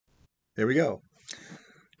Here we go.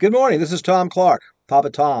 Good morning. This is Tom Clark, Papa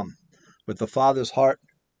Tom, with the Father's Heart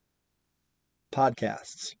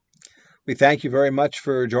podcasts. We thank you very much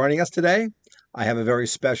for joining us today. I have a very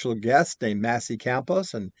special guest named Massey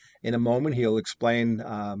Campos, and in a moment he'll explain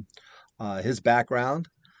his background.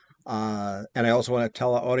 And I also want to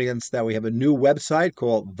tell our audience that we have a new website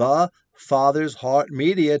called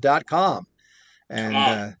thefathersheartmedia.com. Come And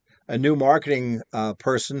on. a new marketing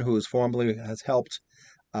person who has helped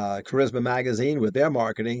Charisma Magazine with their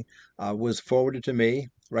marketing was forwarded to me,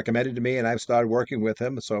 recommended to me, and I've started working with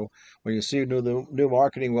him. So when you see the new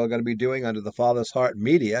marketing we're going to be doing under the Father's Heart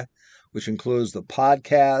Media, which includes the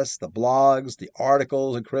podcasts, the blogs, the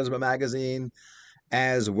articles in Charisma Magazine,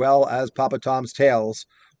 as well as Papa Tom's Tales,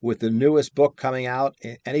 with the newest book coming out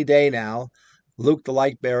any day now. Luke the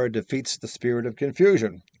Lightbearer defeats the spirit of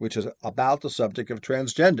confusion, which is about the subject of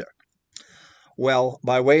transgender. Well,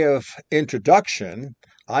 by way of introduction,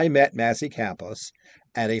 I met Massey Campos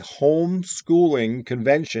at a homeschooling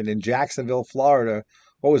convention in Jacksonville, Florida.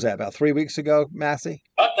 What was that, about 3 weeks ago, Massey?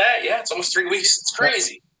 About that, yeah. It's almost 3 weeks. It's Yeah,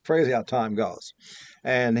 crazy. crazy how time goes.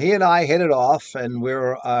 And he and I hit it off, and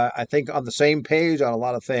we're, I think, on the same page on a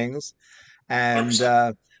lot of things. And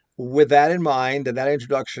 100%. with that in mind, and that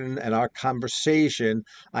introduction and our conversation,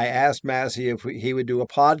 I asked Massey if he would do a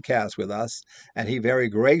podcast with us, and he very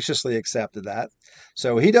graciously accepted that.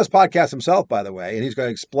 So he does podcasts himself, by the way, and he's going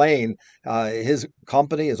to explain his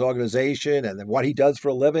company, his organization, and then what he does for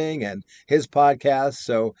a living and his podcast.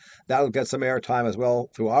 So that'll get some airtime as well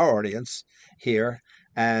through our audience here.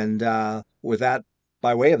 And with that,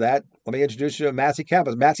 by way of that, let me introduce you to Massey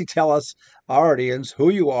Campos. Massey, tell us, our audience, who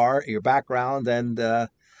you are, your background, and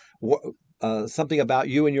something about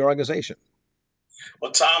you and your organization.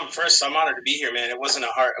 Well, Tom, first, I'm honored to be here, man. It wasn't a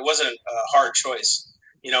hard choice.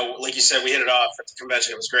 Like you said, we hit it off at the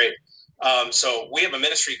convention. It was great. So we have a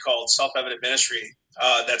ministry called Self Evident Ministry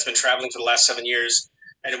that's been traveling for the last 7 years,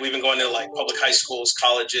 and we've been going to like public high schools,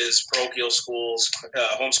 colleges, parochial schools,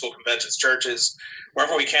 homeschool conventions, churches,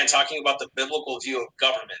 wherever we can, talking about the biblical view of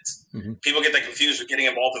government. Mm-hmm. People get that confused with getting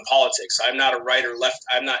involved in politics. I'm not a right or left.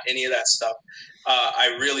 I'm not any of that stuff.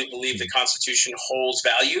 I really believe the Constitution holds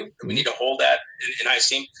value, and we need to hold that in high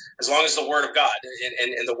esteem, as long as the Word of God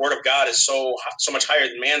and the Word of God is so much higher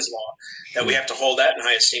than man's law that we have to hold that in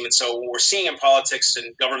high esteem. And so, what we're seeing in politics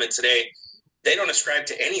and government today, they don't ascribe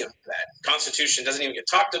to any of that. Constitution doesn't even get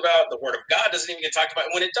talked about. The Word of God doesn't even get talked about.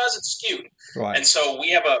 And when it does, it's skewed. Right. And so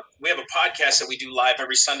we have a podcast that we do live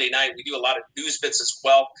every Sunday night. We do a lot of news bits as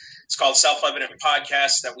well. It's called Self Evident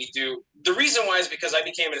Podcast that we do. The reason why is because I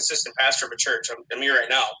became an assistant pastor of a church. I'm here right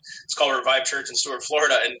now. It's called Revive Church in Stuart,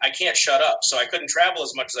 Florida, and I can't shut up. So I couldn't travel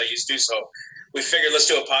as much as I used to. So we figured let's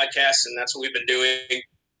do a podcast, and that's what we've been doing,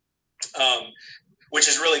 which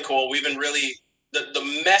is really cool. We've been really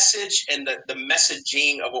the message and the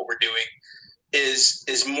messaging of what we're doing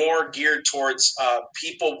is more geared towards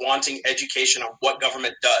people wanting education on what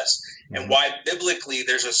government does and why biblically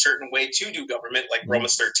there's a certain way to do government, like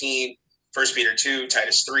Romans 13, 1 Peter 2,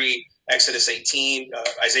 Titus 3, Exodus 18,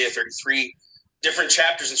 Isaiah 33, different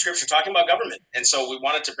chapters in Scripture talking about government. And so we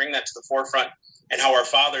wanted to bring that to the forefront and how our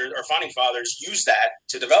founding fathers used that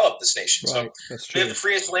to develop this nation. Right. So That's we true. have the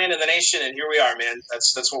freest land in the nation, and here we are, man.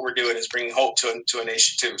 That's what we're doing, is bringing hope to a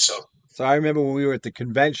nation too. So I remember when we were at the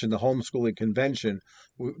convention, the homeschooling convention,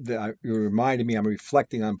 you reminded me, I'm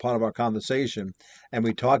reflecting on part of our conversation, and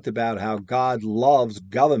we talked about how God loves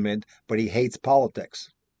government, but he hates politics.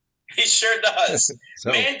 He sure does.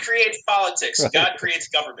 So, Man creates politics. right, God creates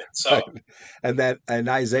government. right. So And that in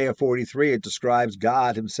Isaiah 43, it describes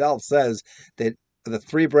God himself says that the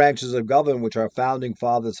three branches of government which our founding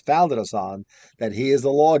fathers founded us on, that he is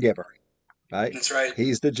the lawgiver, right? that's right.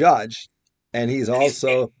 He's the judge, and he's And he's king.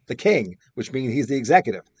 also the king, which means he's the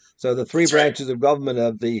executive. So the three That's right. branches of government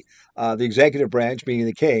of the executive branch, meaning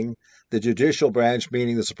the king, the judicial branch,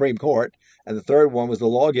 meaning the Supreme Court, and the third one was the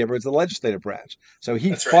lawgiver, it's the legislative branch. So he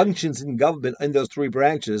That's right. functions in government in those three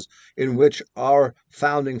branches in which our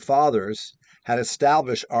founding fathers had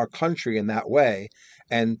established our country in that way.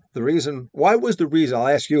 And the reason, I'll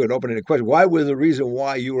ask you an open-ended question, why was the reason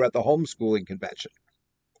why you were at the homeschooling convention?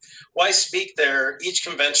 Well, I speak there. Each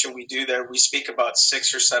convention we do there, we speak about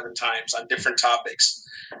 6 or 7 times on different topics.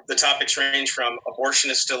 The topics range from abortion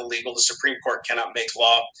is still illegal, the Supreme Court cannot make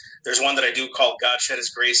law. There's one that I do called God Shed His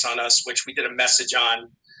Grace on Us, which we did a message on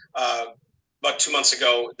about 2 months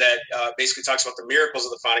ago that basically talks about the miracles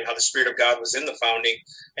of the founding, how the Spirit of God was in the founding,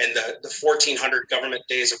 and the 1,400 government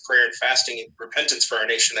days of prayer and fasting and repentance for our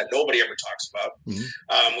nation that nobody ever talks about.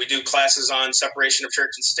 Mhm. We do classes on separation of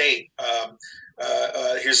church and state.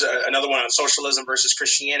 Here's another one on socialism versus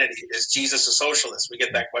Christianity. Is Jesus a socialist? We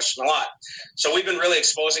get that question a lot. So we've been really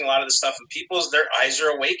exposing a lot of this stuff, and their eyes are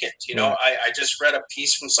awakened. Right. I just read a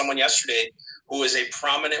piece from someone yesterday who is a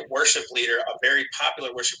prominent worship leader, a very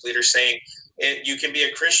popular worship leader, saying you can be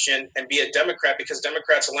a Christian and be a Democrat because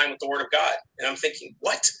Democrats align with the Word of God. And I'm thinking,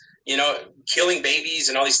 what? Killing babies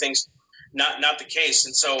and all these things. Not the case.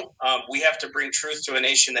 And so we have to bring truth to a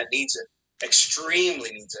nation that needs it,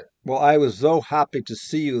 extremely needs it. Well, I was so happy to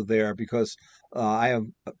see you there because I have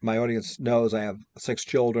my audience knows I have 6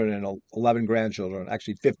 children and 11 grandchildren.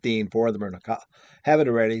 Actually, 15. 4 of them are in heaven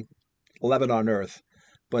already, 11 on earth.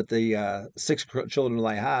 But the children that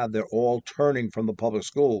I have, they're all turning from the public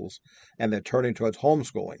schools and they're turning towards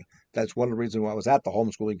homeschooling. That's one of the reasons why I was at the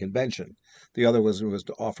homeschooling convention. The other was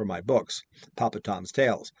to offer my books, Papa Tom's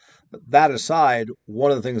Tales. But that aside,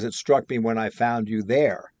 one of the things that struck me when I found you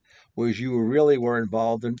there was you really were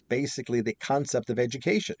involved in basically the concept of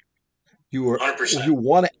education. You 100%.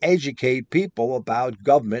 want to educate people about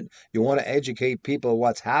government, you want to educate people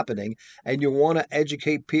what's happening, and you want to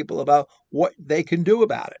educate people about what they can do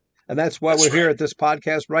about it. And that's why That's we're here right. at this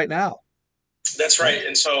podcast right now. That's Right? right.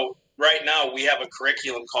 And so right now we have a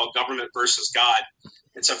curriculum called Government versus God.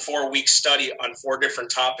 It's a 4-week study on 4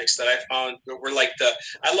 different topics that I found were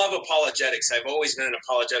I love apologetics. I've always been an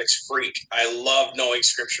apologetics freak. I love knowing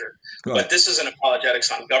scripture, Right. but this is an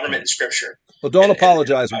apologetics on government Right. and scripture. Well, don't And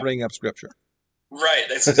apologize for bringing up scripture. right,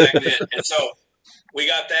 that's exactly it. And so we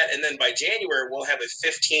got that. And then by January, we'll have a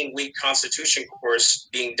 15-week Constitution course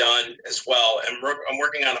being done as well. And I'm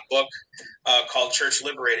working on a book called Church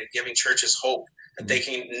Liberated, giving churches hope that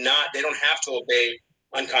they don't have to obey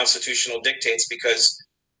unconstitutional dictates, because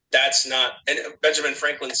that's not. And Benjamin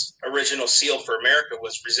Franklin's original seal for America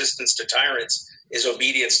was resistance to tyrants is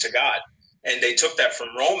obedience to God. And they took that from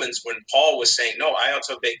Romans when Paul was saying, no, I ought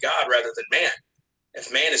to obey God rather than man.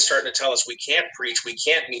 If man is starting to tell us we can't preach, we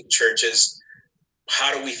can't meet in churches,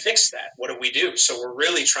 how do we fix that? What do we do? So we're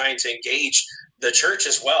really trying to engage the church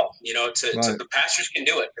as well. To Right. the pastors can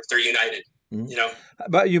do it if they're united. Mhm. You know,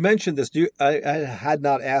 But you mentioned this. I had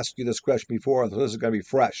not asked you this question before, so this is going to be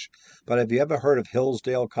fresh. But have you ever heard of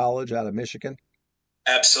Hillsdale College out of Michigan?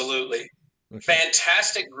 absolutely. Okay.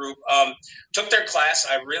 Fantastic group. Took their class.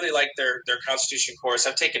 I really liked their Constitution course.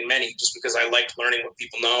 I've taken many just because I liked learning what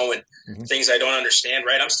people know and Mm-hmm. things I don't understand.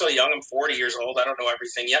 Right? I'm still young. I'm 40 years old. I don't know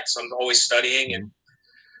everything yet, so I'm always studying and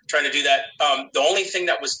Mm-hmm. trying to do that. The only thing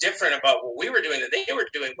that was different about what we were doing that they were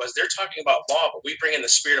doing was they're talking about law, but we bring in the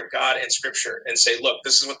Spirit of God and Scripture and say, look,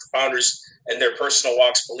 this is what the founders and their personal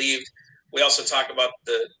walks believed. We also talk about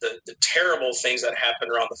the terrible things that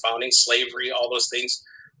happened around the founding, slavery, all those things,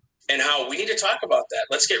 and how we need to talk about that.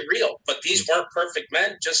 Let's get real. But these weren't perfect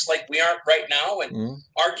men, just like we aren't right now. And Mm-hmm.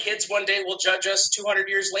 our kids one day will judge us 200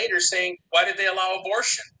 years later saying, why did they allow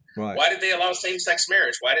abortion? Right. Why did they allow same-sex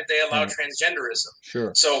marriage? Why did they allow Right. transgenderism?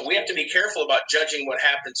 Sure. So we have to be careful about judging what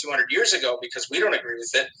happened 200 years ago because we don't agree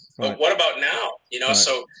with it. Right. But what about now? Right.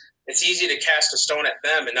 So it's easy to cast a stone at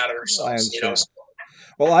them and not at I ourselves. understand.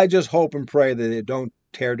 Well, I just hope and pray that they don't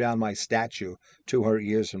tear down my statue 200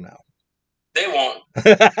 years from now. They won't. I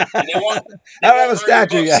And they won't. They don't have won't a burn your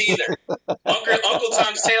statue books yet. either. Uncle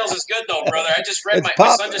Tom's Tales is good though, brother. I just read It's my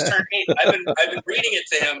pop. son just turned 8. I've been reading it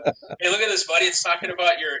to him. Hey, look at this, buddy. It's talking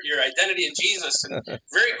about your identity in Jesus, and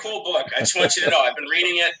very cool book. I just want you to know I've been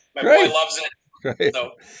reading it. My boy Great. loves it. Great.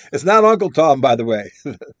 So It's not Uncle Tom, by the way.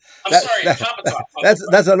 I'm That, sorry, that Papa Tom.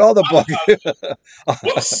 that's another Papa book. Tom.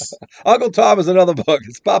 Whoops. Uncle Tom is another book.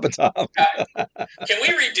 It's Papa Tom. Can we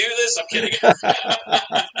redo this? I'm kidding.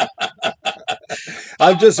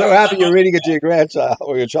 I'm Papa just so Tom, happy not you're Uncle reading it to Tom. your grandchild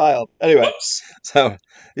or your child. Anyway, Whoops. so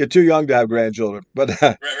you're too young to have grandchildren. But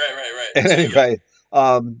Right. Too young. anyway,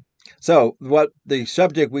 so what the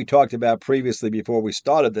subject we talked about previously before we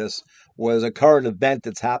started this was a current event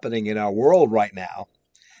that's happening in our world right now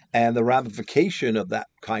and the ramification of that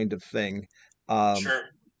kind of thing um, Sure.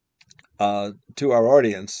 to our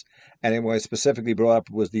audience. And what I specifically brought up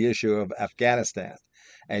was the issue of Afghanistan.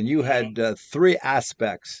 And you Mm-hmm. had 3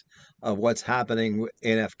 aspects of what's happening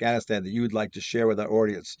in Afghanistan that you would like to share with our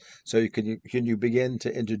audience. So can you begin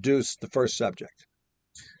to introduce the first subject?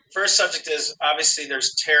 First subject is obviously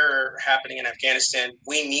there's terror happening in Afghanistan.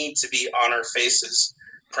 We need to be on our faces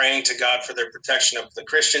praying to God for their protection of the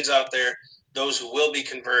Christians out there, those who will be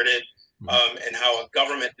converted, Mhm. and how a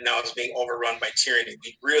government now is being overrun by tyranny.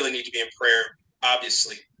 We really need to be in prayer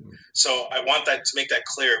obviously. So I want that to make that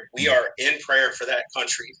clear. We Mm-hmm. are in prayer for that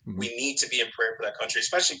country. Mm-hmm. We need to be in prayer for that country,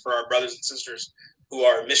 especially for our brothers and sisters who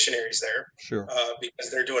are missionaries there, Sure. because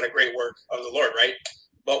they're doing a great work of the Lord, right?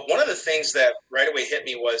 But one of the things that right away hit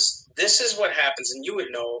me was this is what happens, and you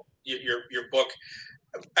would know your book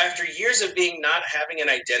after years of being not having an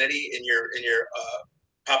identity in your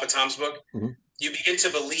Papa Tom's book. Mm-hmm. You begin to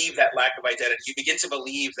believe that lack of identity. You begin to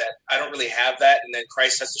believe that I don't really have that, and then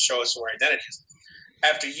Christ has to show us who our identity is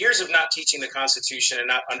after years of not teaching the Constitution and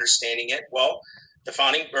not understanding it, well, the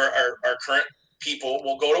founding or our current people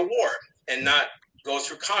will go to war and not go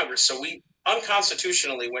through Congress. So we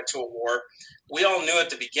unconstitutionally went to a war. We all knew at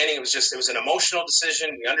the beginning it was an emotional decision.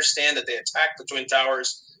 We understand that they attacked the Twin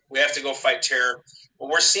Towers. We have to go fight terror. But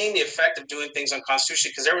we're seeing the effect of doing things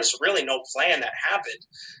unconstitutionally because there was really no plan that happened.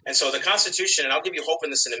 And so the Constitution, and I'll give you hope in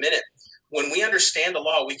this in a minute, when we understand the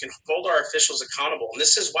law, we can hold our officials accountable. And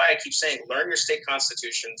this is why I keep saying learn your state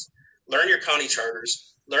constitutions, learn your county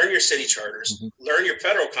charters, learn your city charters, Mm-hmm. learn your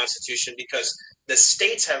federal constitution, because the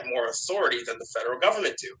states have more authority than the federal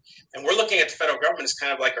government do. And we're looking at the federal government as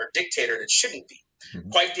kind of like our dictator that shouldn't be. Mm-hmm.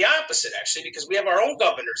 Quite the opposite, actually, because we have our own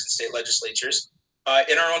governors and state legislatures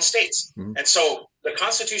in our own states. Mm-hmm. And so the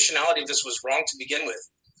constitutionality of this was wrong to begin with.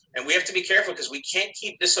 And we have to be careful because we can't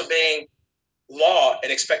keep disobeying law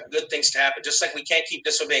and expect good things to happen. Just like we can't keep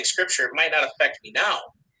disobeying scripture. It might not affect me now,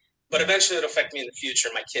 but eventually it'll affect me in the future,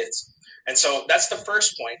 my kids. And so that's the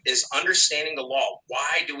first point, is understanding the law.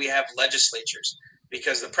 Why do we have legislatures?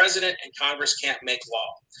 Because the president and Congress can't make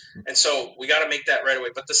law. And so we got to make that right away.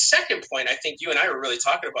 But the second point, I think you and I were really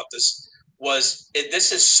talking about this,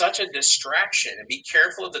 this is such a distraction, and be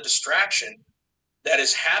careful of the distraction that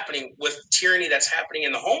is happening with tyranny that's happening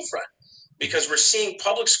in the home front, because we're seeing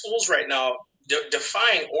public schools right now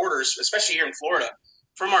defying orders, especially here in Florida,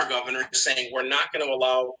 from our governor saying we're not going to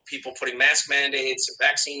allow people putting mask mandates and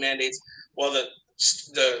vaccine mandates. Well,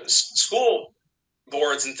 the school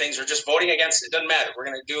boards and things are just voting against it. It doesn't matter. We're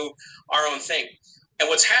going to do our own thing. And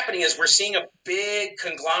what's happening is we're seeing a big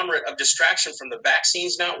conglomerate of distraction from the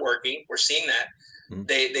vaccines not working. We're seeing that. Mm-hmm.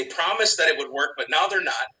 They promised that it would work, but now they're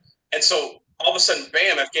not. And so all of a sudden,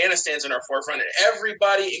 bam, Afghanistan's in our forefront, and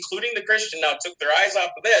everybody, including the Christian, now took their eyes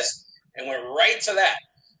off of this and went right to that.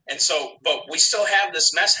 And so, but we still have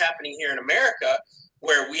this mess happening here in America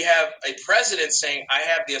where we have a president saying, I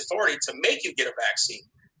have the authority to make you get a vaccine,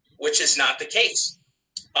 which is not the case.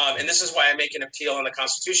 And this is why I make an appeal on the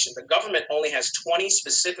Constitution. The government only has 20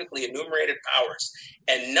 specifically enumerated powers,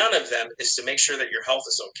 and none of them is to make sure that your health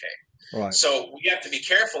is okay. Right. So we have to be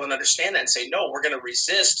careful and understand that and say, no, we're going to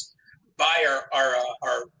resist by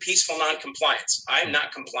our peaceful non-compliance. I'm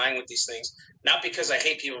not complying with these things, not because I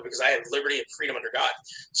hate people, because I have liberty and freedom under God.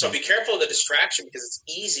 So be careful of the distraction, because it's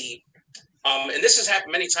easy. And this has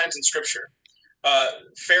happened many times in Scripture.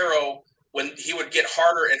 Pharaoh, when he would get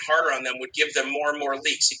harder and harder on them, would give them more and more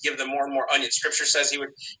leeks. He'd give them more and more onions. Scripture says he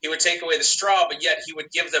would take away the straw, but yet he would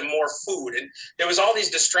give them more food. And there was all these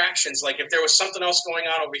distractions. Like if there was something else going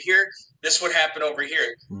on over here, this would happen over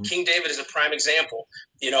here. Mm-hmm. King David is a prime example.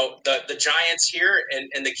 You know, the giants here,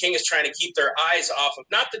 and the king is trying to keep their eyes off of,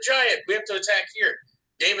 not the giant, we have to attack here.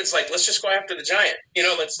 David's like, let's just go after the giant. You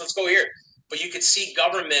know, let's go here. But you could see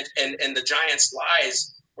government and the giants'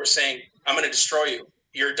 lies were saying, I'm going to destroy you.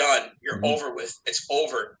 You're done. You're mm-hmm. over with. It's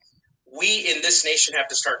over. We in this nation have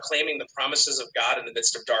to start claiming the promises of God in the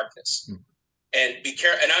midst of darkness. Mm-hmm. And be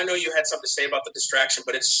careful. And I know you had something to say about the distraction,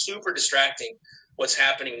 but it's super distracting what's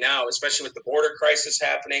happening now, especially with the border crisis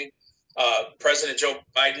happening. President Joe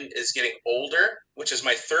Biden is getting older, which is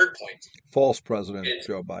my third point. False President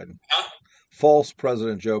Joe Biden. Huh? False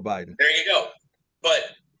President Joe Biden. There you go. But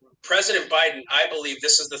President Biden, I believe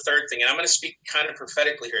this is the third thing, and I'm going to speak kind of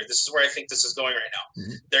prophetically here. This is where I think this is going right now.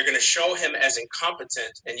 Mm-hmm. They're going to show him as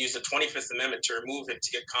incompetent and use the 25th Amendment to remove him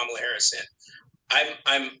to get Kamala Harris in.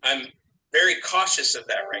 I'm very cautious of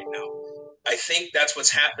that right now. I think that's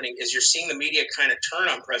what's happening is you're seeing the media kind of turn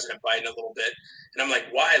on President Biden a little bit, and I'm like,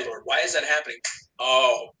 why, Lord? Why is that happening?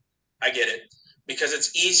 Oh, I get it. Because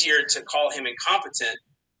it's easier to call him incompetent.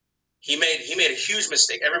 He made a huge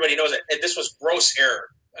mistake. Everybody knows it. This was gross error.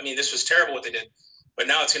 I mean, this was terrible what they did. But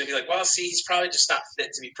now it's going to be like, well, see, he's probably just not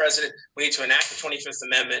fit to be president. We need to enact the 25th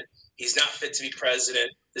Amendment. He's not fit to be president.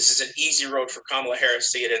 This is an easy road for Kamala Harris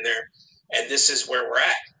to get in there. And this is where we're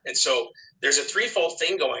at. And so there's a threefold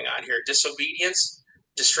thing going on here: disobedience,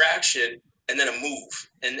 distraction, and then a move.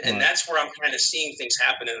 And that's where I'm kind of seeing things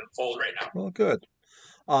happen and unfold right now. Well, good.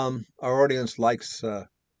 Our audience likes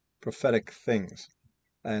prophetic things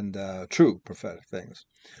and true prophetic things.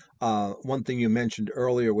 One thing you mentioned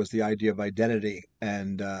earlier was the idea of identity,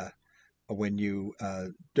 and when you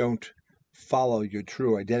don't follow your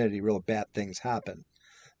true identity, real bad things happen.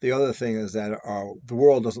 The other thing is that the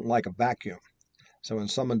world doesn't like a vacuum. So when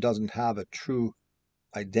someone doesn't have a true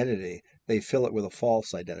identity, they fill it with a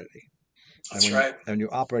false identity. And That's right. when you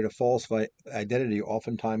operate a false identity,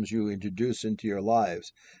 oftentimes you introduce into your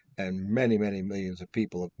lives, and many, many millions of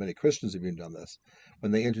people, many Christians have even done this,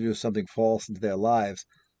 when they introduce something false into their lives,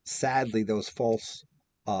 sadly, those false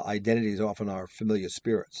identities often are familiar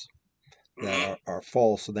spirits that Mm-hmm. are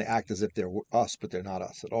false, and they act as if they're us, but they're not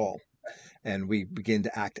us at all. And we begin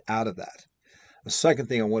to act out of that. The second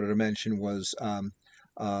thing I wanted to mention was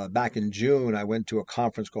back in June, I went to a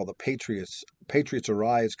conference called the Patriots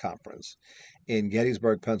Arise conference in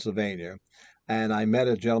Gettysburg, Pennsylvania. And I met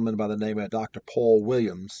a gentleman by the name of Dr. Paul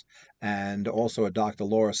Williams and also a Dr.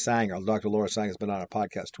 Laura Sanger. Dr. Laura Sanger has been on our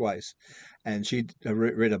podcast twice. And she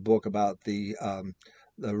written a book about the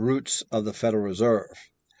roots of the Federal Reserve.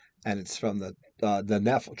 And it's from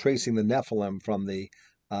tracing the Nephilim from the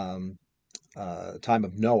um, time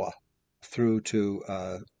of Noah through to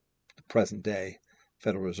the present day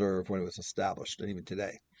Federal Reserve when it was established, and even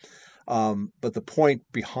today. But the point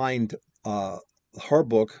behind her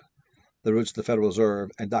book, The Roots of the Federal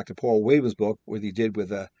Reserve, and Dr. Paul Weaver's book, what he did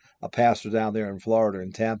with a pastor down there in Florida,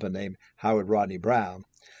 in Tampa, named Howard Rodney Brown,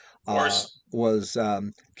 Of course. was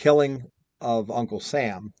Killing of Uncle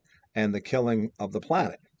Sam and The Killing of the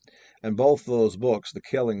Planet. And both of those books, the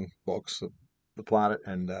Killing books, The Planet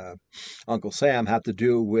and Uncle Sam, have to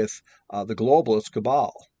do with the globalist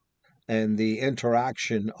cabal and the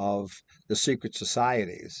interaction of the secret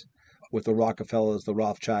societies with the Rockefellers, the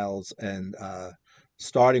Rothschilds, and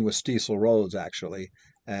starting with Cecil Rhodes, actually,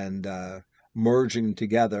 and merging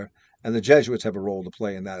together. And the Jesuits have a role to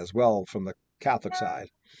play in that as well from the Catholic side.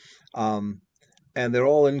 Um, and they're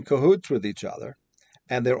all in cahoots with each other.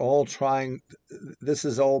 And they're all trying, this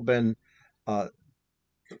has all been uh,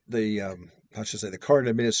 I should say, the current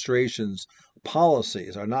administration's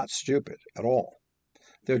policies are not stupid at all.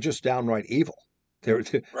 They're just downright evil. They're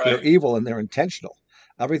they're Right. evil and they're intentional.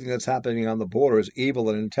 Everything that's happening on the border is evil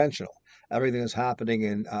and intentional. Everything that's happening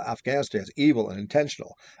in Afghanistan is evil and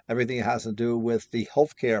intentional. Everything that has to do with the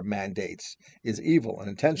healthcare mandates is evil and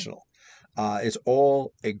intentional. It's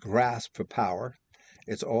all a grasp for power.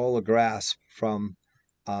 It's all a grasp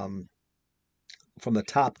um, from the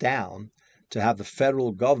top down to have the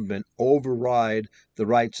federal government override the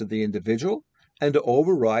rights of the individual and to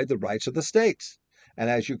override the rights of the states. And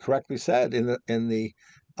as you correctly said in the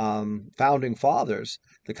founding fathers,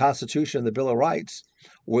 the Constitution and the Bill of Rights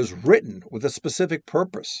was written with a specific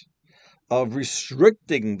purpose of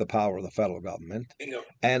restricting the power of the federal government Bingo.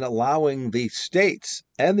 and allowing the states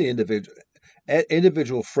and the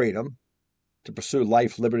individual freedom to pursue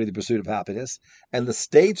life, liberty, the pursuit of happiness, and the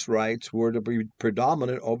states' rights were to be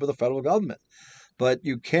predominant over the federal government. But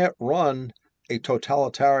you can't run a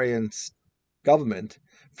totalitarian government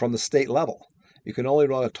from the state level. You can only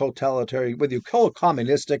run a totalitarian, whether you call it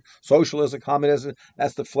communistic, socialistic, communism,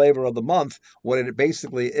 that's the flavor of the month. What it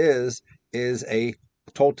basically is a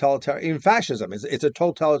totalitarian, even fascism, it's a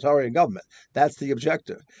totalitarian government. That's the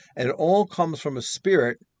objective. And it all comes from a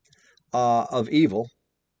spirit of evil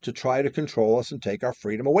to try to control us and take our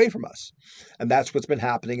freedom away from us. And that's what's been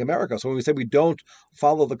happening in America. So when we say we don't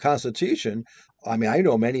follow the Constitution, I mean, I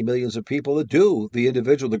know many millions of people that do. The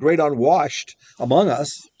individual, the great unwashed among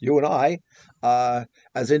us, you and I,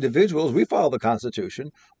 as individuals, we follow the Constitution,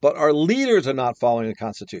 but our leaders are not following the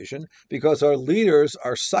Constitution because our leaders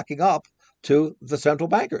are sucking up to the central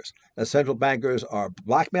bankers. The central bankers are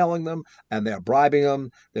blackmailing them and they're bribing them.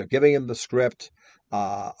 They're giving them the script.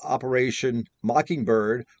 Operation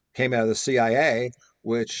Mockingbird came out of the CIA,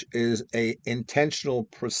 which is a intentional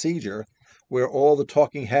procedure where all the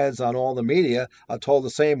talking heads on all the media are told the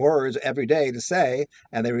same words every day to say,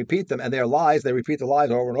 and they repeat them, and they're lies. They repeat the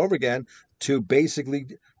lies over and over again to basically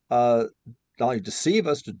not only deceive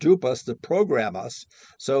us, to dupe us, to program us,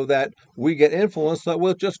 so that we get influenced that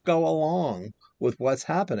we'll just go along with what's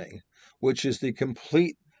happening, which is the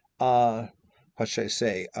complete, what should I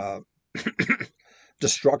say,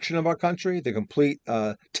 destruction of our country, the complete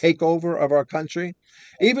takeover of our country.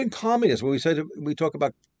 Even communism, when we talk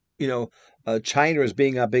about, China as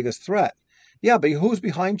being our biggest threat. Yeah, but who's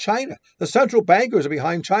behind China? The central bankers are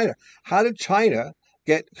behind China. How did China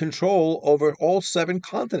get control over all 7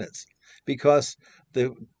 continents? Because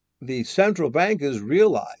the the central bankers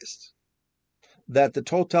realized that the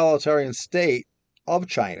totalitarian state of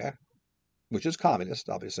China, which is communist,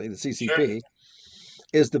 obviously, the Sure. CCP,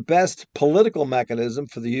 is the best political mechanism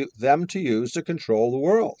for them to use to control the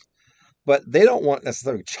world. But they don't want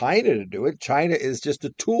necessarily China to do it. China is just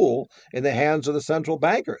a tool in the hands of the central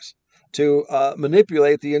bankers. to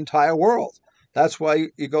manipulate the entire world. That's why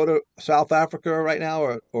you go to South Africa right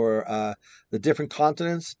now, or the different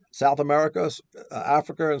continents, South America,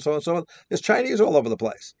 Africa, and so on and so on. There's Chinese all over the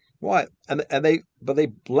place. Why? But they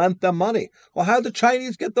lent them money. Well, how did the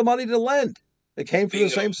Chinese get the money to lend? It came through the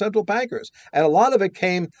Bingo. same central bankers, and a lot of it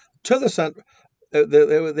came to the center. There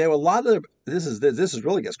were a lot of this is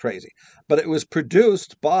really gets crazy, but it was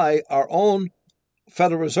produced by our own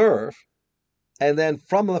Federal Reserve, and then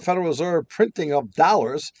from the Federal Reserve printing of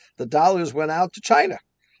dollars, the dollars went out to China.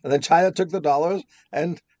 And then China took the dollars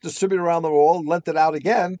and distributed around the world, lent it out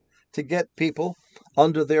again to get people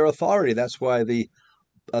under their authority. That's why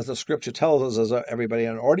as the scripture tells us, as everybody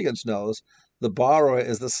in our audience knows, the borrower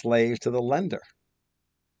is the slave to the lender.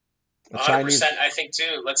 The Chinese. 100%. I think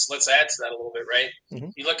too. Let's add to that a little bit, right?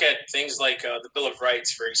 Mhm. You look at things like the Bill of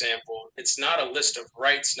Rights, for example. It's not a list of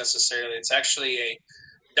rights necessarily. It's actually a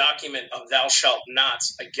document of thou shalt not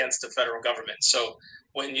against the federal government. So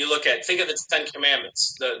when you think of the Ten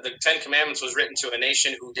Commandments, the Ten Commandments was written to a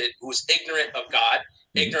nation who was ignorant of God,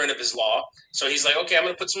 Mhm. ignorant of His law. So He's like, okay, I'm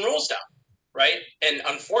going to put some rules down, right? And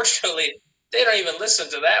unfortunately, they don't even listen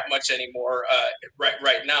to that much anymore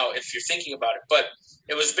right now. If you're thinking about it, but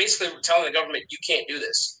it was basically telling the government, you can't do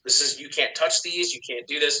this. You can't touch these. You can't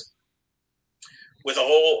do this. With a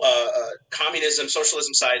whole communism,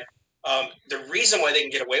 socialism side, the reason why they can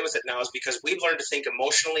get away with it now is because we've learned to think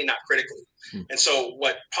emotionally, not critically. Mhm. And so,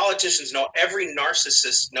 what politicians know, every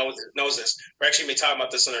narcissist knows this. We're actually going to be talking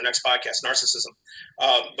about this in our next podcast, narcissism.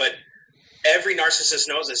 But every narcissist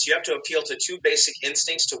knows this. You have to appeal to two basic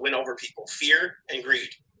instincts to win over people: fear and greed.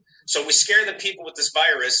 So we scare the people with this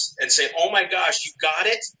virus and say, "Oh my gosh, you got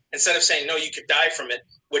it," instead of saying, "No, you could die from it."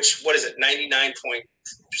 Which, what is it,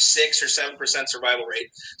 99.6 or 7% survival rate.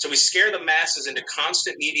 So we scare the masses into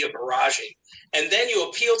constant media barraging, and then you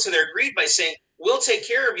appeal to their greed by saying, "We'll take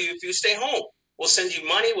care of you if you stay home. We'll send you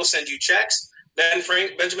money. We'll send you checks."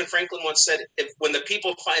 Benjamin Franklin once said, "When the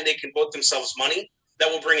people find they can vote themselves money, that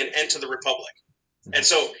will bring an end to the republic." And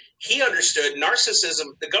so he understood narcissism.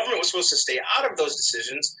 The government was supposed to stay out of those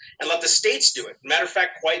decisions and let the states do it. Matter of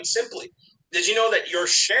fact, quite simply, did you know that your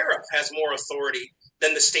sheriff has more authority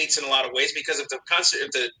than the states in a lot of ways? Because if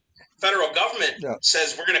the federal government Yeah.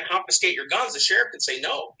 says we're going to confiscate your guns, the sheriff can say,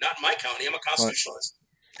 "No, not in my county. I'm a Right. constitutionalist."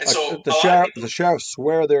 And so The a lot of sheriff, people, the sheriffs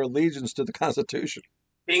swear their allegiance to the Constitution.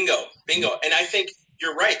 bingo, Mhm. bingo. And I think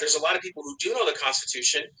you're right. There's a lot of people who do know the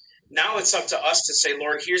Constitution. Now it's up to us to say,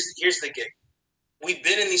 "Lord, here's the gig. We've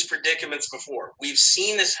been in these predicaments before. We've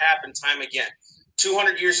seen this happen time again.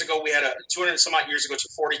 200 years ago, we had 200 some odd years ago to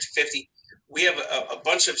 40 to 50. We have a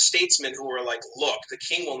bunch of statesmen who were like, look, the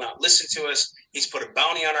king will not listen to us. He's put a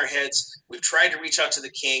bounty on our heads. We've tried to reach out to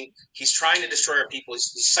the king. He's trying to destroy our people.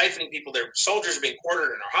 He's siphoning people. Their soldiers are being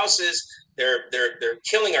quartered in our houses. They're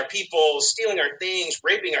killing our people, stealing our things,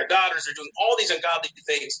 raping our daughters. They're doing all these ungodly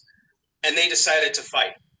things. And they decided to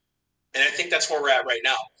fight. And I think that's where we're at right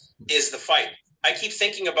now, is the fight. I keep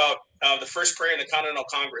thinking about the first prayer in the Continental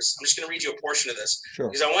Congress. I'm just going to read you a portion of this Sure.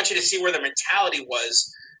 because I want you to see where the mentality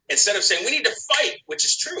was. Instead of saying we need to fight, which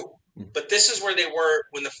is true, but this is where they were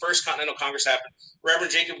when the first Continental Congress happened.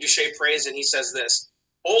 Reverend Jacob Duché prays and he says this: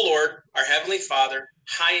 "O Lord, our heavenly Father,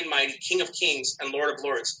 high and mighty, King of kings and Lord of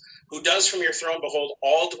lords, who does from your throne behold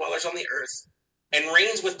all dwellers on the earth, and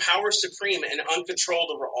reigns with power supreme and uncontrolled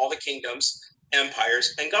over all the kingdoms,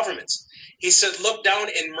 empires, and governments." He said, "Look down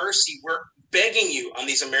in mercy. We're begging you on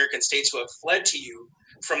these American states who have fled to you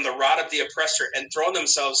from the rod of the oppressor and thrown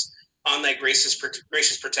themselves on thy gracious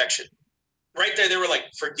protection." Right there, they were like,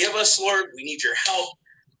 "Forgive us, Lord. We need your help.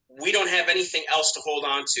 We don't have anything else to hold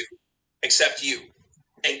on to except you."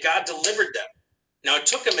 And God delivered them. Now, it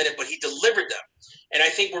took a minute, but he delivered them. And I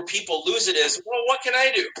think where people lose it is, well, what can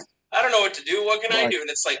I do? I don't know what to do. What can I do? And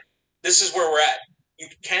it's like, this is where we're at. You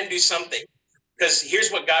can do something. Because here's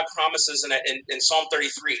what God promises in Psalm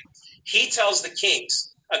 33. He tells the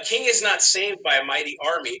kings, a king is not saved by a mighty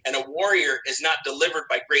army, and a warrior is not delivered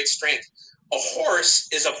by great strength. A horse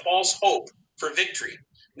is a false hope for victory,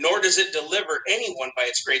 nor does it deliver anyone by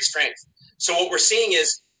its great strength. So what we're seeing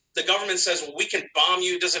is the government says, well, we can bomb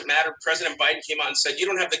you. It doesn't matter. President Biden came out and said, you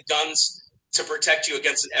don't have the guns to protect you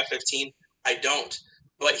against an F-15. I don't.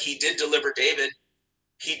 But he did deliver David.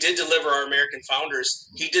 He did deliver our American founders.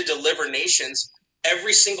 He did deliver nations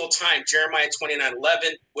every single time. Jeremiah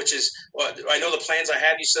 29:11, which is, well, I know the plans I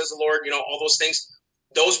have, you says the Lord, all those things.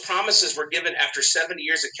 Those promises were given after 70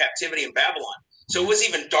 years of captivity in Babylon. So it was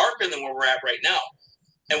even darker than where we're at right now.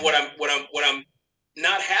 And what I'm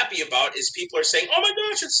not happy about is people are saying, "Oh my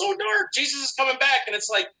gosh, it's so dark. Jesus is coming back." And it's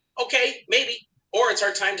like, okay, maybe. Or it's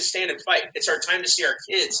our time to stand and fight. It's our time to see our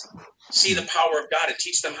kids see the Mhm. power of God and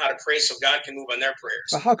teach them how to pray so God can move on their But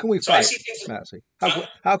prayers. how can we So I fight, see things. Massey? Huh?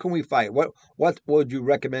 How can we fight? What would you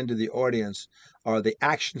recommend to the audience are the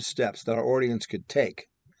action steps that our audience could take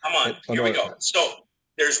Come on, in here we order? go. So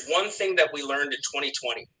there's one thing that we learned in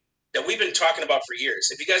 2020 that we've been talking about for years.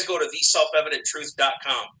 If you guys go to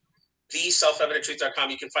theselfevidenttruth.com, theselfevidenttruth.com,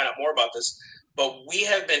 you can find out more about this. But we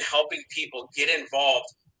have been helping people get involved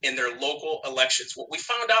in their local elections. What we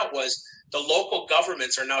found out was the local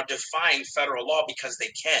governments are now defying federal law because they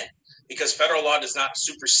can, because federal law does not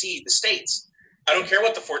supersede the states. I don't care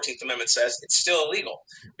what the 14th Amendment says, it's still illegal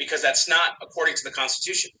because that's not according to the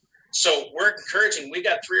Constitution. So we're encouraging, we've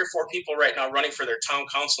got 3 or 4 people right now running for their town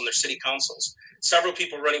council and their city councils, several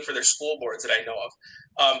people running for their school boards that I know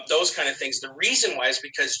of. Those kind of things. The reason why is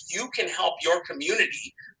because you can help your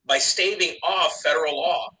community by staving off federal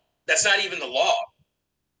law. That's not even the law.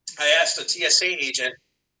 I asked a TSA agent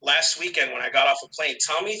last weekend when I got off a plane,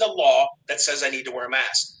 tell me the law that says I need to wear a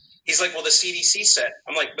mask. He's like, well, the CDC said.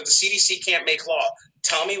 I'm like, but the CDC can't make law.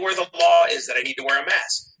 Tell me where the law is that I need to wear a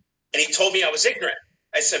mask. And he told me I was ignorant.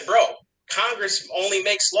 I said, bro, Congress only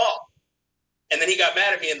makes law. And then he got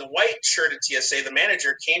mad at me, and the white shirt at TSA, the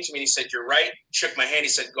manager, came to me and he said, you're right, shook my hand. He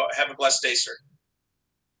said, go have a blessed day, sir.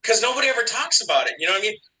 Because nobody ever talks about it. You know what I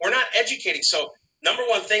mean? We're not educating. So number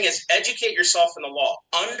one thing is educate yourself in the law.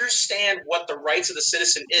 Understand what the rights of the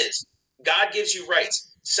citizen is. God gives you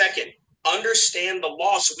rights. Second, understand the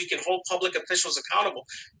law so we can hold public officials accountable.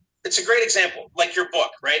 It's a great example, like your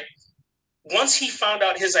book, right? Once he found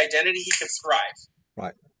out his identity, he could thrive,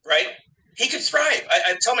 Right. right? He could thrive.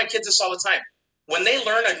 I tell my kids this all the time. When they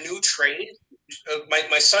learn a new trade,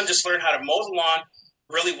 my son just learned how to mow the lawn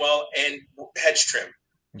really well and hedge trim.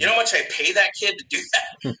 You know how much I pay that kid to do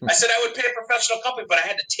that? I said I would pay a professional company, but I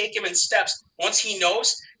had to take him in steps. Once he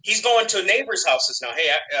knows, he's going to neighbors' houses now. Hey,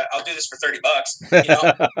 I'll do this for $30. You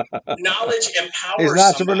know, knowledge He's an empowers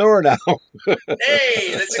somebody. entrepreneur now.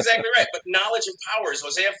 Hey, that's exactly right. But knowledge empowers.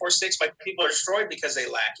 Hosea 4:6, my people are destroyed because they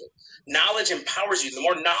lack it. Knowledge empowers you. The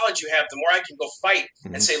more knowledge you have, the more I can go fight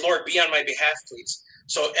and Mhm. say, Lord, be on my behalf, please.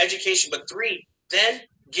 So education. But 3, then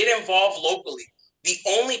get involved locally. The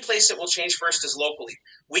only place it will change first is locally.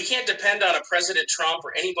 We can't depend on a President Trump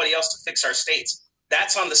or anybody else to fix our states.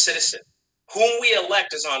 That's on the citizen. Whom we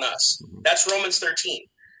elect is on us. That's Romans 13.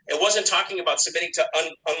 It wasn't talking about submitting to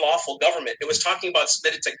unlawful government. It was talking about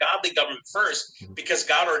submitting to godly government first because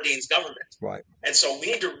God ordains government. Right. And so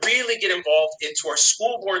we need to really get involved into our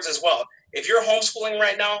school boards as well. If you're homeschooling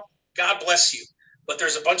right now, God bless you. But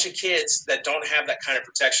there's a bunch of kids that don't have that kind of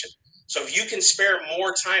protection. So if you can spare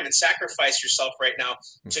more time and sacrifice yourself right now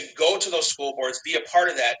to go to those school boards, be a part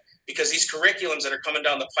of that, because these curriculums that are coming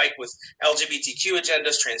down the pike with LGBTQ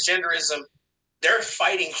agendas, transgenderism, they're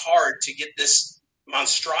fighting hard to get this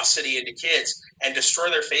monstrosity into kids and destroy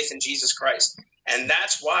their faith in Jesus Christ. And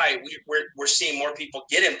that's why we're seeing more people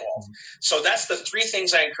get involved. So that's the 3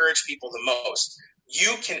 things I encourage people the most.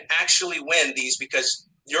 You can actually win these because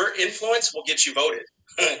your influence will get you voted.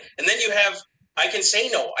 And then you have, I can say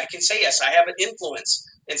no, I can say yes. I have an influence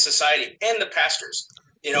in society and the pastors.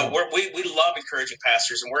 You know, Well, we love encouraging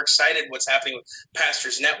pastors, and we're excited what's happening with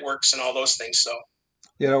pastors networks and all those things. So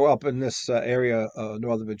up in this area,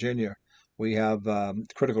 Northern Virginia, we have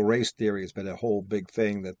critical race theory has been a whole big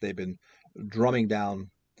thing that they've been drumming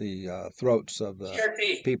down the throats of the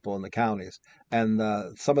CRT. people in the counties, and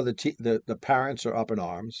some of the parents are up in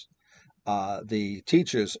arms. The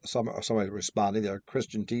teachers, some are responding. There are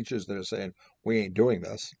Christian teachers that are saying we ain't doing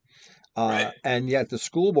this, Right. and yet the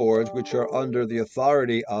school boards, which are under the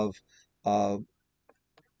authority of uh,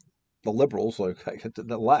 the liberals, like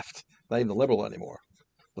the left, not even the liberal anymore,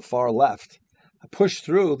 the far left, push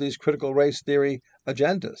through these critical race theory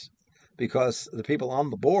agendas because the people on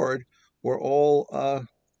the board were all, I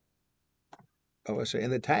would say, in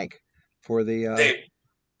the tank for They,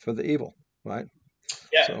 the evil, right?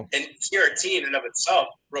 yeah. So, And CRT in and of itself,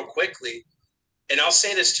 real quickly, and I'll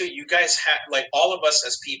say this too, you guys have, like, all of us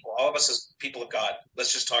as people, all of us as people of God,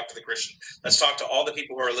 let's just talk to the Christian. Let's talk to all the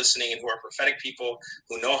people who are listening and who are prophetic people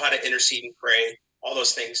who know how to intercede and pray, all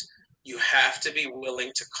those things. You have to be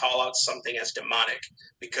willing to call out something as demonic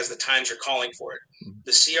because the times are calling for it.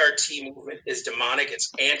 The CRT movement is demonic.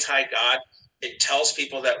 It's anti-God. It tells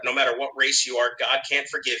people that no matter what race you are, God can't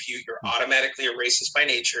forgive you. You're automatically a racist by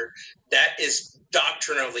nature. That is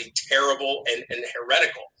doctrinally terrible and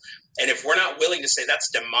heretical. And if we're not willing to say that's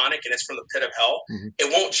demonic and it's from the pit of hell, mm-hmm.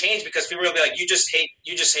 it won't change because people will be like, you just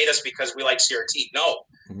hate us because we like CRT. No,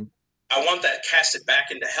 Mm-hmm. I want that casted back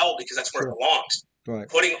into hell because that's where Sure. it belongs. Right.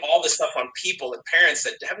 Putting all this stuff on people and parents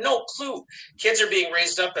that have no clue. Kids are being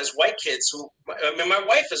raised up as white kids who, I mean, my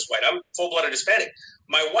wife is white. I'm full-blooded Hispanic.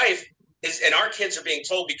 My wife and our kids are being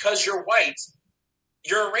told because you're white,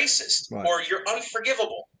 you're a racist Right. or you're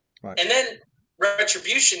unforgivable. Right. And then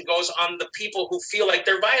retribution goes on the people who feel like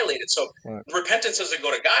they're violated. So Right. repentance doesn't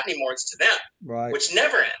go to God anymore, it's to them, Right. which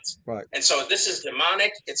never ends. Right. And so this is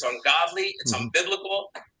demonic, it's ungodly, it's Hmm. unbiblical,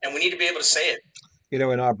 and we need to be able to say it. In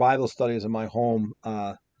our Bible studies in my home,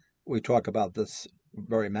 we talk about this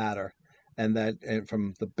very matter, and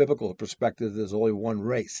from the biblical perspective, there's only one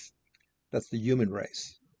race. That's the human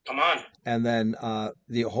race. Come on. And then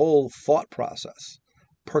the whole thought process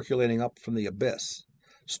percolating up from the abyss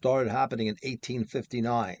started happening in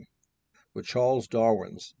 1859 with Charles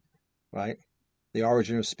Darwin's, right? The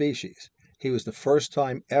Origin of Species. He was the first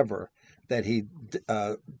time ever that he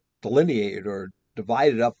uh, delineated or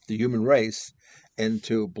divided up the human race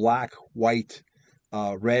into black, white,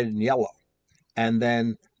 red, and yellow. And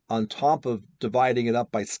then on top of dividing it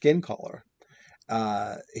up by skin color,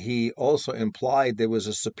 he also implied there was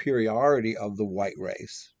a superiority of the white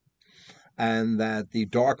race and that the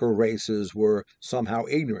darker races were somehow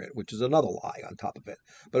ignorant, which is another lie on top of it.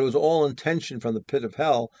 But it was all intention from the pit of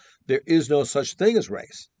hell. There is no such thing as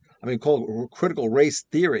race. I mean, called critical race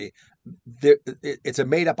theory. It's a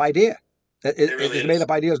made up idea. It really It's a made is.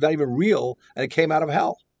 up idea. It's not even real, and it came out of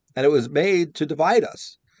hell. And it was made to divide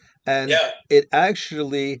us. And Yeah, it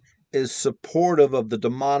actually is supportive of the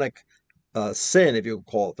demonic sin, if you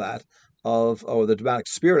call it that, or the demonic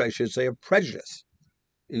spirit, I should say, of prejudice.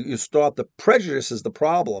 You start the prejudice is the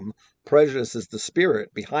problem. Prejudice is the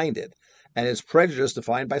spirit behind it, and it's prejudice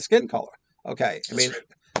defined by skin color. Okay, I that's mean,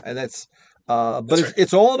 right. and but That's right.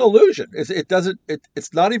 it's all an illusion. It doesn't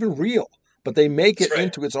it's not even real. But they make That's it right.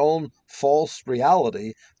 into its own false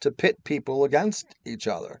reality to pit people against each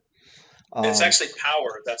other. And it's Um, actually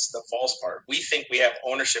power that's the false part. We think we have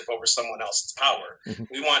ownership over someone else's power. mhm.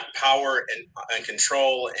 We want power and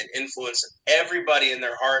control and influence. Everybody in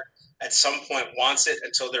their heart at some point wants it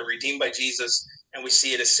until they're redeemed by Jesus, and we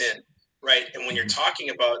see it as sin, right? And when you're Mhm. talking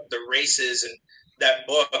about the races and that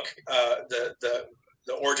book,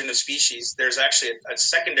 the Origin of Species, there's actually a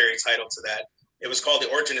secondary title to that. It was called The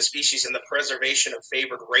Origin of Species and the Preservation of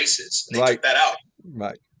Favored Races, and they Right, took that out.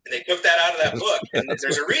 right. And they took that out of that That's, book, and that's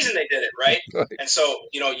there's a reason they did it, right? right. And so,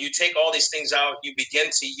 you take all these things out, you begin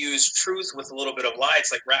to use truth with a little bit of lie.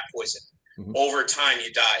 It's like rat poison. Mhm. Over time,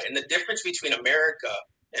 you die. And the difference between America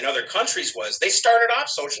and other countries was they started off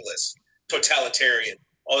socialist, totalitarian.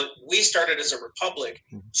 We started as a republic,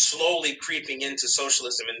 Mhm. slowly creeping into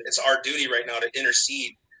socialism, and it's our duty right now to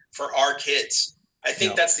intercede for our kids. I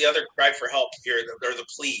think Yeah, that's the other cry for help here, or the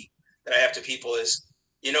plea that I have to people is,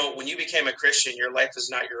 when you became a Christian, your life is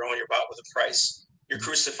not your own. You're bought with a price. You're mhm.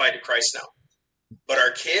 crucified to Christ now. But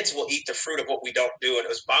our kids will eat the fruit of what we don't do. And it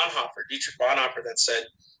was Dietrich Bonhoeffer, that said,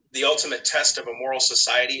 the ultimate test of a moral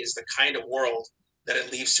society is the kind of world that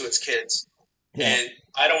it leaves to its kids. Yeah, And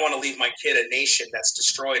I don't want to leave my kid a nation that's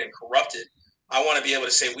destroyed and corrupted. I want to be able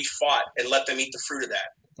to say we fought and let them eat the fruit of that.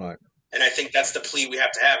 right. And I think that's the plea we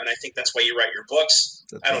have to have. And I think that's why you write your books.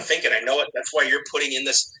 That's I don't right. think it. I know it. That's why you're putting in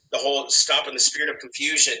the whole stopping the spirit of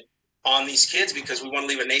confusion on these kids, because we want to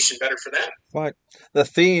leave a nation better for them. Right. The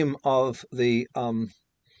theme of the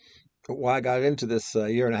why I got into this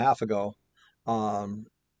a year and a half ago um,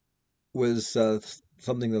 was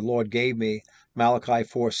something the Lord gave me, Malachi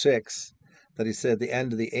 4:6, that He said, "The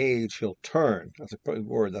end of the age, He'll turn." That's a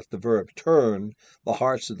word. That's the verb. Turn the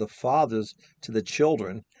hearts of the fathers to the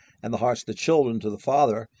children, and the hearts of the children to the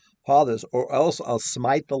fathers, or else I'll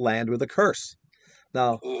smite the land with a curse.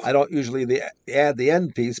 Now, Ooh, I don't usually add the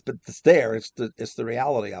end piece, but it's there. It's the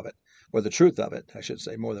reality of it, or the truth of it, I should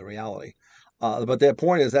say, more than reality. But their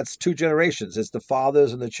point is that's two generations. It's the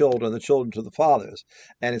fathers and the children to the fathers,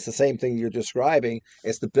 and it's the same thing you're describing.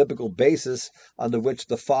 It's the biblical basis under which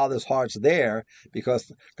the father's heart's there,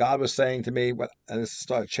 because God was saying to me, and this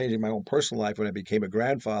started changing my own personal life when I became a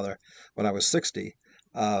grandfather when I was 60,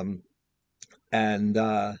 um, and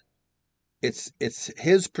it's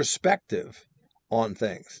His perspective on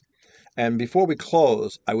things. And before we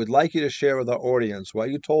close, I would like you to share with our audience what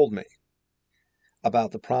you told me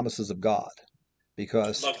about the promises of God, I'd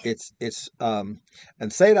because love to. it's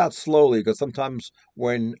and say it out slowly, because sometimes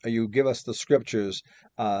when you give us the scriptures,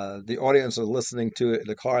 the audience are listening to it in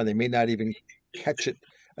the car and they may not even catch it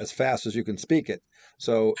as fast as you can speak it.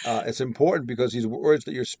 So it's important because these words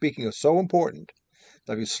that you're speaking are so important.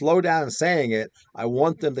 So if you slow down saying it, I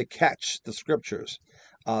want them to catch the scriptures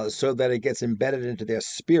so that it gets embedded into their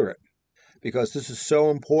spirit, because this is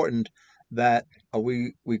so important that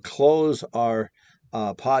we close our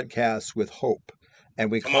podcast with hope. and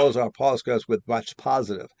we Come on. close our podcasts with much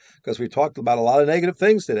positive, because we talked about a lot of negative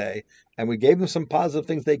things today, and we gave them some positive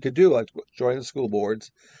things they could do, like join the school boards,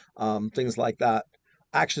 things like that,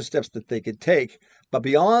 action steps that they could take. But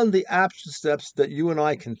beyond the action steps that you and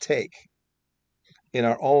I can take in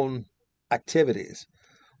our own activities,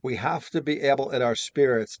 we have to be able in our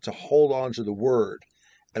spirits to hold on to the word.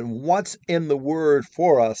 And what's in the word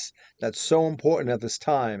for us that's so important at this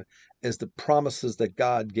time is the promises that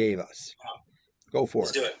God gave us. Go for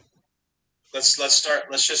Let's it. do it. Let's start.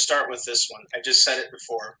 Let's just start with this one. I just said it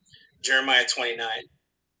before. Jeremiah 29.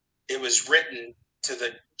 It was written to the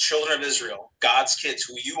children of Israel, God's kids,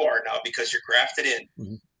 who you are now because you're grafted in,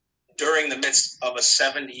 Mhm. during the midst of a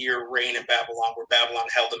 70-year reign in Babylon, where Babylon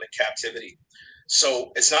held them in captivity.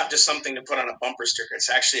 So it's not just something to put on a bumper sticker. It's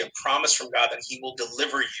actually a promise from God that he will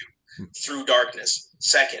deliver you through darkness.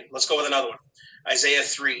 Second, let's go with another one. Isaiah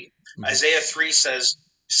 3. Mhm. Isaiah 3 says,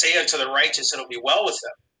 say unto the righteous, it'll be well with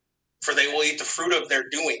them, for they will eat the fruit of their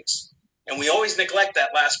doings. And we always neglect that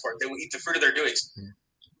last part. They will eat the fruit of their doings. Mhm.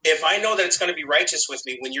 If I know that it's going to be righteous with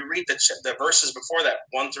me, when you read the verses before that,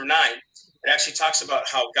 1 through 9, it actually talks about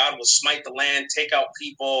how God will smite the land, take out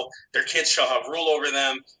people, their kids shall have rule over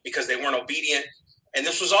them because they weren't obedient. And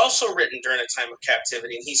this was also written during a time of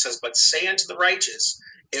captivity. And he says, but say unto the righteous,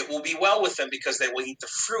 it will be well with them because they will eat the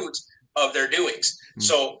fruit of their doings. Mhm.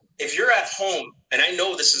 So if you're at home, and I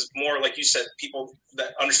know this is more, like you said, people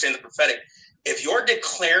that understand the prophetic, if you're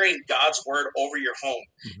declaring God's word over your home,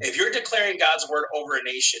 Mhm. if you're declaring God's word over a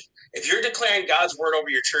nation, if you're declaring God's word over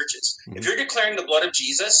your churches, if Mhm. you're declaring the blood of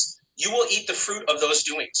Jesus, you will eat the fruit of those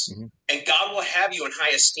doings. Mhm. And God will have you in high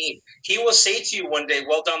esteem. He will say to you one day,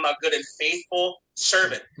 well done, thou good and faithful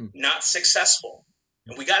servant, Mhm. not successful.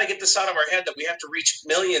 And we got to get this out of our head that we have to reach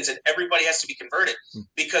millions and everybody has to be converted,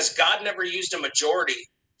 because God never used a majority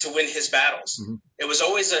to win his battles. Mhm. It was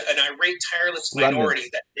always an irate, tireless Remnant. minority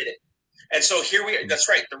that did it. And so here we are. Mhm. That's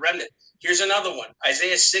right, the remnant. Here's another one.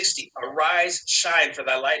 Isaiah 60. Arise, shine, for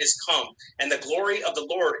thy light is come, and the glory of the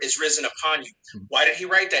Lord is risen upon you. Mhm. Why did he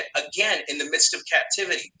write that? Again, in the midst of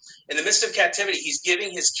captivity. In the midst of captivity, he's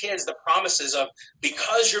giving his kids the promises of,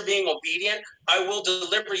 because you're being obedient, I will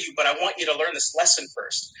deliver you, but I want you to learn this lesson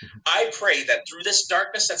first. I pray that through this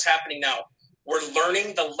darkness that's happening now, we're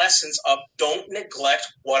learning the lessons of don't neglect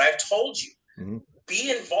what I've told you. Mhm.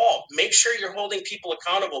 Be involved. Make sure you're holding people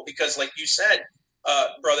accountable, because, like you said,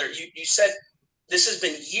 brother, you said this has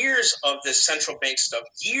been years of this central bank stuff,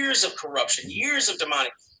 years of corruption, Mhm. years of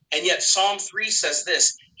demonic. And yet Psalm 3 says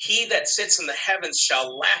this: he that sits in the heavens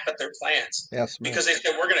shall laugh at their plans. Yes, man. Because they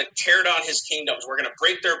said, we're going to tear down his kingdoms. We're going to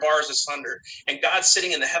break their bars asunder. And God's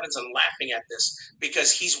sitting in the heavens and laughing at this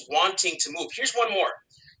because he's wanting to move. Here's one more.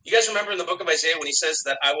 You guys remember in the book of Isaiah when he says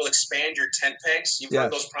that I will expand your tent pegs? You've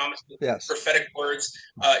heard those Yes. promises, Yes. prophetic words.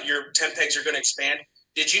 Your tent pegs are going to expand.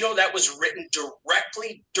 Did you know that was written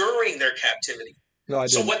directly during their captivity? No, I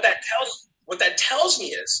So didn't. what that tells me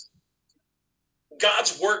is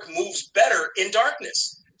God's work moves better in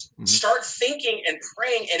darkness. Mhm. Start thinking and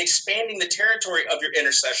praying and expanding the territory of your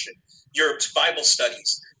intercession, your Bible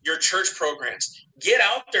studies, your church programs. Get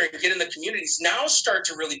out there and get in the communities. Now start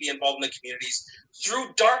to really be involved in the communities.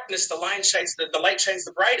 Through darkness, the light shines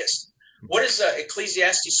the brightest. What is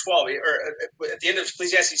Ecclesiastes 12? Or at the end of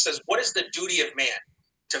Ecclesiastes, it says, what is the duty of man?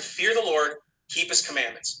 To fear the Lord, keep his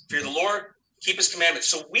commandments. Fear the Lord, keep his commandments.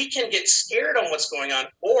 So we can get scared on what's going on,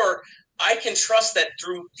 or I can trust that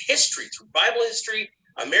through history, through Bible history,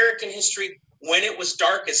 American history, when it was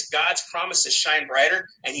darkest, God's promises shine brighter,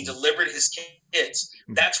 and he delivered his kids.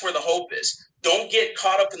 Mhm. That's where the hope is. Don't get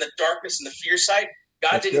caught up in the darkness and the fear side.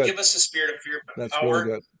 God That's didn't good. give us a spirit of fear, but That's really power,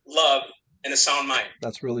 good. love, and a sound mind.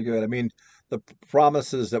 That's really good. I mean, the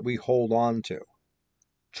promises that we hold on to,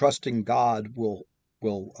 trusting God will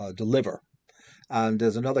deliver. And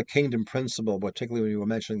there's another kingdom principle, particularly when you were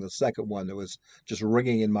mentioning the second one, that was just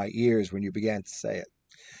ringing in my ears when you began to say it.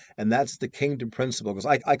 And that's the kingdom principle.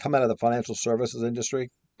 Because I come out of the financial services industry.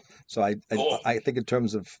 So Cool. I think in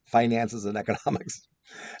terms of finances and economics.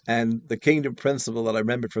 And the kingdom principle that I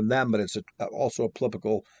remembered from them, but it's also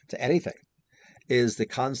applicable to anything, is the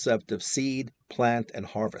concept of seed, plant, and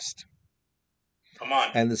harvest. Come on.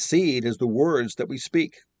 And the seed is the words that we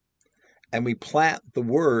speak. And we plant the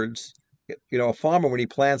words. You know, a farmer, when he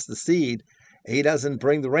plants the seed, he doesn't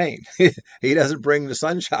bring the rain. He doesn't bring the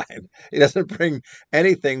sunshine. He doesn't bring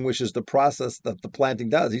anything, which is the process that the planting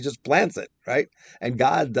does. He just plants it, right? And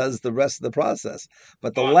God does the rest of the process.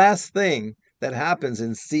 But the Come on. last thing that happens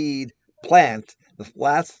in seed plant, the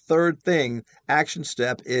last third thing, action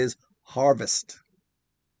step, is harvest.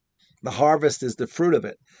 The harvest is the fruit of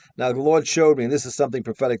it. Now, the Lord showed me, and this is something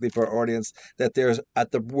prophetically for our audience, that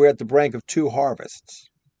we're at the brink of two harvests.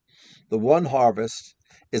 The one harvest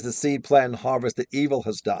is the seed plant and harvest that evil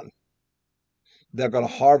has done. They're going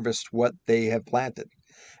to harvest what they have planted,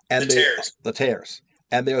 The and tares. the tares,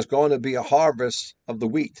 and there's going to be a harvest of the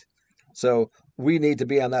wheat. So we need to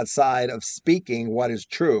be on that side of speaking what is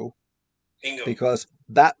true, Bingo. because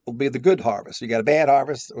that will be the good harvest. You got a bad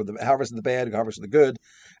harvest, or the harvest of the bad, harvest of the good,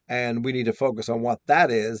 and we need to focus on what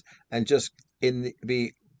that is, and just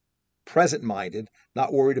be present minded,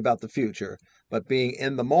 not worried about the future, but being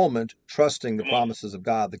in the moment, trusting the Come on. promises of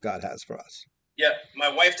God that God has for us. Yeah, my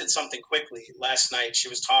wife did something quickly last night. She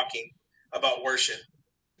was talking about worship.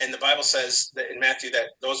 And the Bible says that in Matthew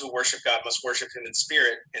that those who worship God must worship him in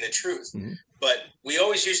spirit and in truth. Mm-hmm. But we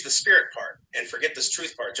always use the spirit part and forget this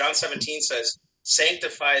truth part. John 17 says,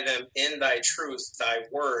 sanctify them in thy truth. Thy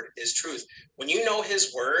word is truth. When you know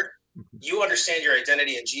his word, you understand your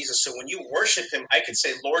identity in Jesus. So when you worship him, I can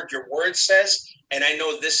say, Lord, your word says, and I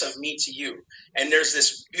know this of me to you. And there's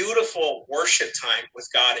this beautiful worship time with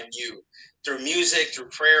God and you. Through music, through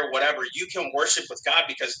prayer, whatever, you can worship with God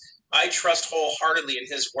because I trust wholeheartedly in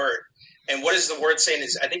his word. And what is the word saying?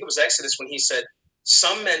 Is I think it was Exodus when he said,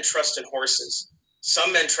 some men trust in horses,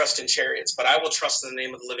 some men trust in chariots, but I will trust in the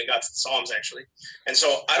name of the living God. It's the Psalms, actually. And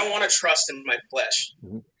so I don't want to trust in my flesh.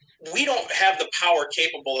 Mm-hmm. We don't have the power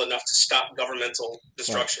capable enough to stop governmental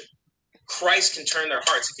destruction. Right. Christ can turn their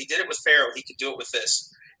hearts. If he did it with Pharaoh, he could do it with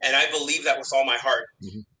this. And I believe that with all my heart.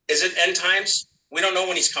 Mm-hmm. Is it end times? We don't know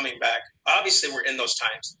when he's coming back. Obviously, we're in those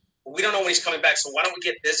times. But we don't know when he's coming back. So why don't we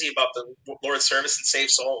get busy about the Lord's service and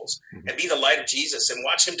save souls, mm-hmm. and be the light of Jesus and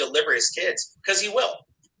watch him deliver his kids? Because he will.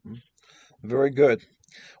 Very good.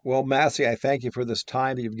 Well, Massey, I thank you for this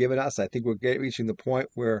time that you've given us. I think we're reaching the point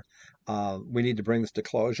where we need to bring this to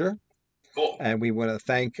closure. Cool. And we want to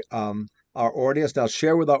thank our audience. Now,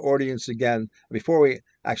 share with our audience again. Before we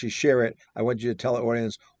actually share it, I want you to tell the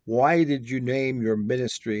audience, why did you name your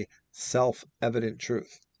ministry Self-Evident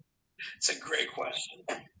Truth? It's a great question.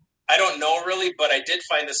 I don't know really, but I did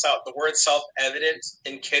find this out. The word self-evident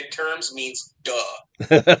in kid terms means duh.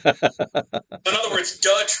 So in other words,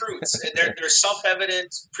 duh truths. They're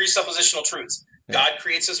self-evident, presuppositional truths. Yeah. God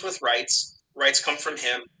creates us with rights. Rights come from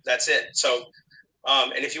him. That's it. So,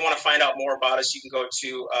 and if you want to find out more about us, you can go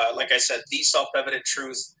to, like I said,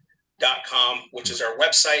 theselfevidenttruth.com, which is our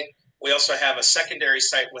website. We also have a secondary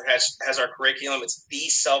site which has our curriculum. It's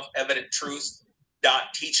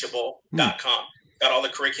theselfevidenttruth.teachable.com. Got all the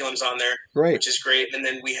curriculums on there, great. Which is great. And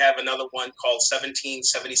then we have another one called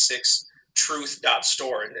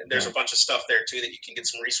 1776truth.store. And there's a bunch of stuff there, too, that you can get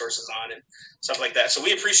some resources on and stuff like that. So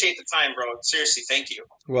we appreciate the time, bro. Seriously, thank you.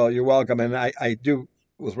 Well, you're welcome. And I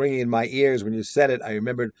was ringing in my ears when you said it. I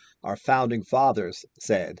remembered our founding fathers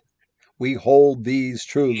said, we hold these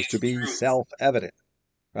truths to be self-evident.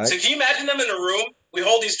 Right? So can you imagine them in a room? We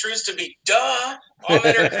hold these truths to be, duh, all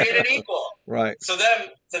men are created equal. Right. So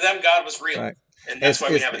to them, God was real. Right. And that's why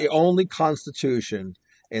we have it. It's the only constitution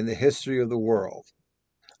in the history of the world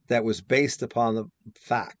that was based upon the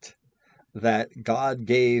fact that God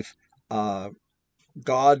gives the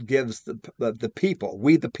people,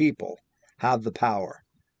 we the people, have the power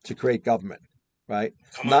to create government. Right?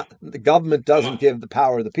 The government doesn't give the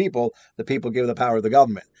power to the people give the power to the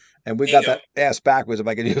government. And we got that ass backwards, if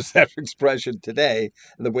I can use that expression today,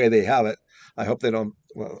 the way they have it. I hope they don't,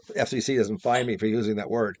 FCC doesn't find me for using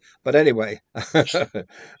that word. But anyway, that's awesome.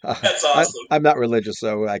 I'm not religious,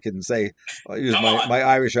 so I can say, use my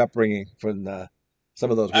Irish upbringing from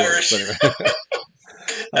some of those words. Anyway.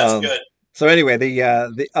 That's good. So anyway,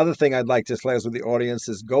 the other thing I'd like to share with the audience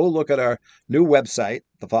is go look at our new website,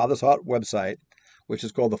 the Father's Heart website, which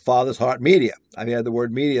is called the Father's Heart Media. I've added the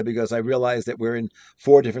word media because I realized that we're in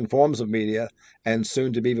 4 different forms of media, and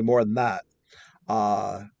soon to be even more than that.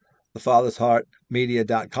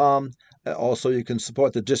 thefathersheartmedia.com. Also, you can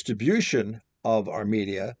support the distribution of our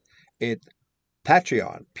media at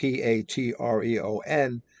Patreon,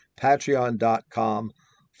 Patreon,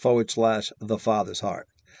 patreon.com/The Father's Heart.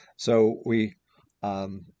 So we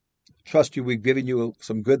trust you. We've given you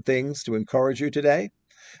some good things to encourage you today,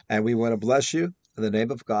 and we want to bless you in the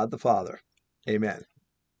name of God the Father. Amen.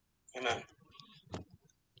 Amen.